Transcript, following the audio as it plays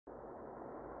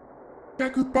I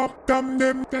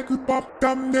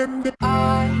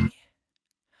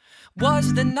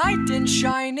was the knight in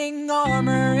shining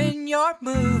armor in your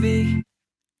movie.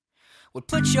 Would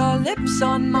put your lips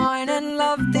on mine and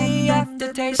love the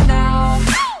aftertaste now.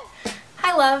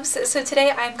 Hi loves! So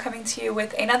today I'm coming to you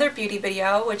with another beauty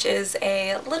video, which is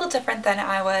a little different than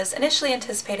I was initially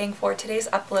anticipating for today's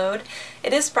upload.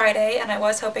 It is Friday and I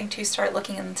was hoping to start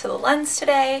looking into the lens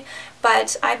today,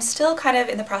 but I'm still kind of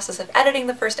in the process of editing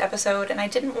the first episode and I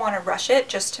didn't want to rush it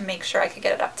just to make sure I could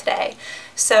get it up today.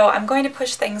 So I'm going to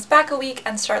push things back a week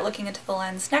and start looking into the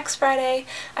lens next Friday.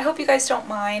 I hope you guys don't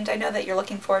mind. I know that you're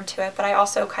looking forward to it, but I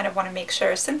also kind of want to make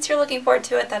sure, since you're looking forward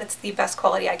to it, that it's the best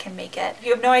quality I can make it. If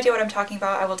you have no idea what I'm talking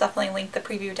about, I will definitely link the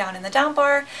preview down in the down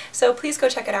bar, so please go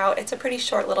check it out. It's a pretty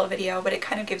short little video, but it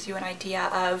kind of gives you an idea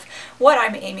of what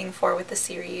I'm aiming for with the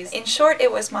series. In short,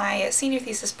 it was my senior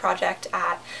thesis project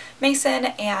at Mason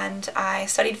and I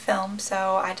studied film,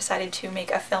 so I decided to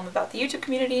make a film about the YouTube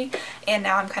community, and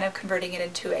now I'm kind of converting it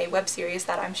into a web series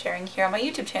that I'm sharing here on my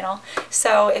YouTube channel.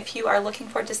 So if you are looking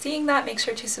forward to seeing that, make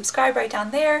sure to subscribe right down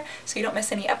there so you don't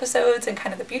miss any episodes and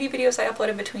kind of the beauty videos I upload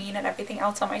in between and everything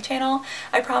else on my channel.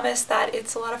 I promise that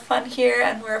it's a lot of fun here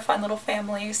and we're a fun little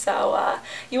family, so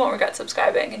you won't regret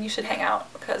subscribing and you should hang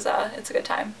out because it's a good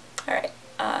time. Alright.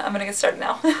 I'm gonna get started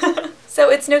now. So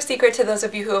it's no secret to those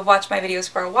of you who have watched my videos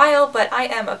for a while, but I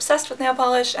am obsessed with nail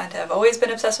polish and have always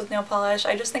been obsessed with nail polish.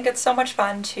 I just think it's so much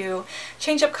fun to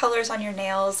change up colors on your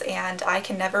nails, and I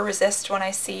can never resist when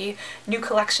I see new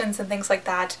collections and things like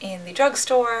that in the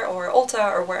drugstore or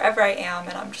Ulta or wherever I am,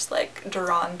 and I'm just like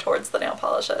drawn towards the nail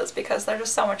polishes because they're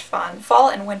just so much fun. Fall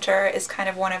and winter is kind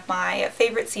of one of my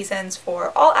favorite seasons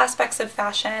for all aspects of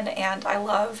fashion, and I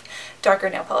love darker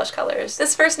nail polish colors.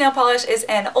 This first nail polish is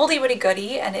an oldie woody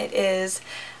goodie, and it is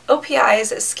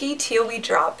OPI's Ski Teal We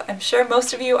Drop. I'm sure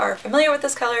most of you are familiar with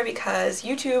this color because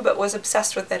YouTube was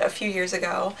obsessed with it a few years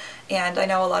ago, and I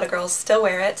know a lot of girls still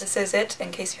wear it. This is it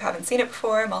in case you haven't seen it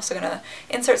before. I'm also going to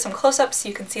insert some close-ups so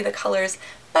you can see the colors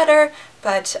better,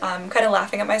 but I'm kind of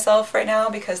laughing at myself right now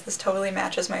because this totally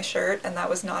matches my shirt and that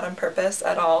was not on purpose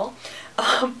at all.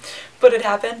 But it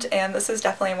happened, and this is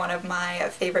definitely one of my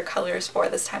favorite colors for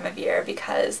this time of year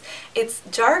because it's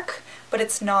dark, but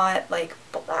it's not like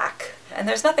black. And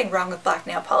there's nothing wrong with black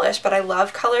nail polish, but I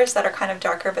love colors that are kind of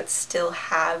darker but still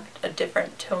have a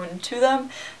different tone to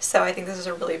them. So I think this is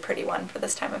a really pretty one for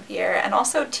this time of year. And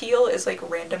also teal is like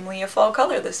randomly a fall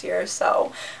color this year,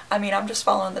 so I mean, I'm just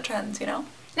following the trends, you know?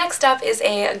 Next up is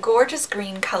a gorgeous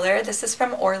green color. This is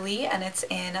from Orly and it's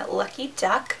in Lucky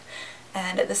Duck.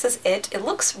 And this is it. It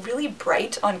looks really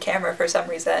bright on camera for some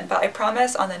reason, but I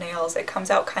promise on the nails it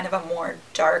comes out kind of a more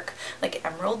dark, like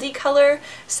emeraldy color,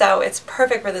 so it's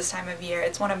perfect for this time of year.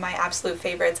 It's one of my absolute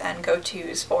favorites and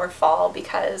go-tos for fall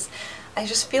because I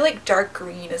just feel like dark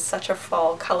green is such a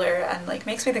fall color and like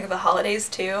makes me think of the holidays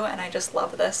too, and I just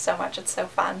love this so much. It's so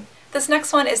fun. This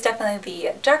next one is definitely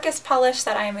the darkest polish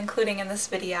that I am including in this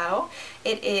video.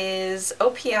 It is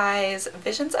OPI's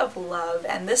Visions of Love,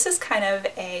 and this is kind of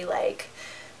a like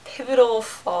pivotal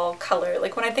fall color.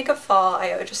 Like when I think of fall,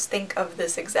 I just think of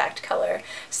this exact color.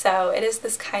 So it is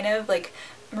this kind of like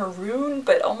maroon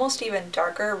but almost even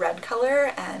darker red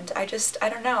color, and I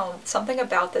don't know, something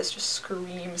about this just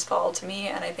screams fall to me,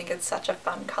 and I think it's such a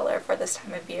fun color for this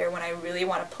time of year when I really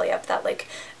want to play up that like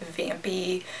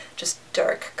vampy, just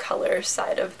dark color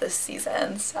side of this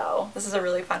season. So this is a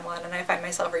really fun one and I find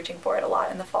myself reaching for it a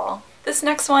lot in the fall. This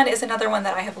next one is another one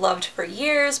that I have loved for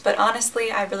years, but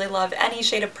honestly I really love any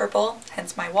shade of purple,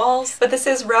 hence my walls. But this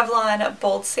is Revlon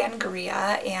Bold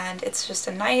Sangria, and it's just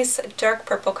a nice dark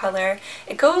purple color.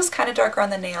 It goes kind of darker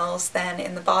on the nails than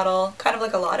in the bottle, kind of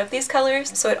like a lot of these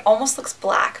colors. So it almost looks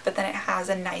black, but then it has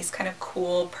a nice kind of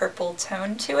cool purple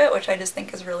tone to it, which I just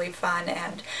think is really fun,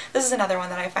 and this is another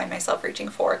one that I find myself reaching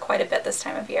for quite a bit this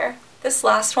time of year. This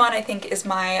last one I think is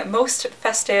my most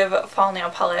festive fall nail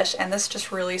polish, and this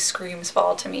just really screams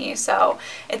fall to me. So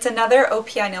it's another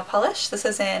OPI nail polish. This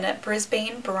is in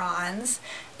Brisbane Bronze,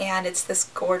 and it's this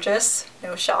gorgeous,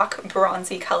 no shock,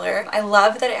 bronzy color. I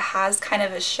love that it has kind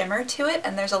of a shimmer to it,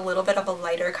 and there's a little bit of a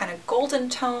lighter kind of golden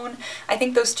tone. I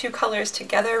think those two colors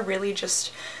together really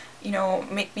just, you know,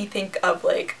 make me think of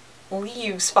like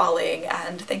leaves falling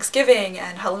and Thanksgiving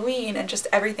and Halloween and just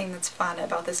everything that's fun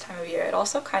about this time of year. It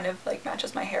also kind of like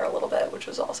matches my hair a little bit, which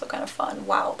was also kind of fun.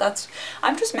 Wow,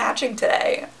 I'm just matching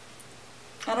today.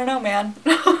 I don't know, man.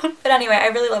 But anyway, I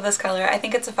really love this color. I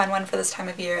think it's a fun one for this time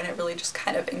of year, and it really just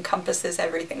kind of encompasses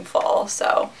everything fall,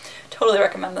 so totally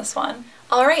recommend this one.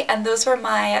 Alright, and those were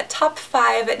my top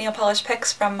 5 nail polish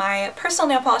picks from my personal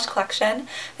nail polish collection.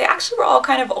 They actually were all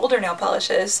kind of older nail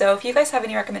polishes, so if you guys have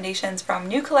any recommendations from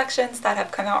new collections that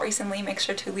have come out recently, make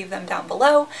sure to leave them down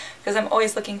below, because I'm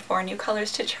always looking for new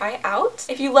colors to try out.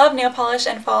 If you love nail polish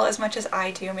and fall as much as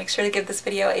I do, make sure to give this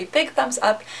video a big thumbs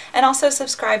up, and also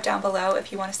subscribe down below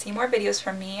if you want to see more videos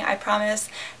from me. I promise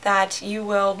that you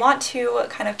will want to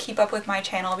kind of keep up with my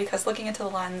channel, because looking into the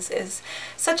lens is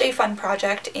such a fun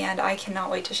project, and I cannot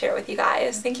wait to share with you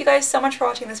guys. Thank you guys so much for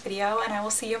watching this video, and I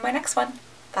will see you in my next one.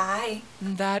 Bye.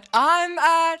 That I'm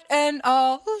at an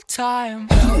all-time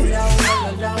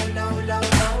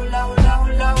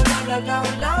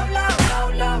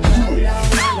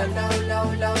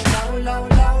low.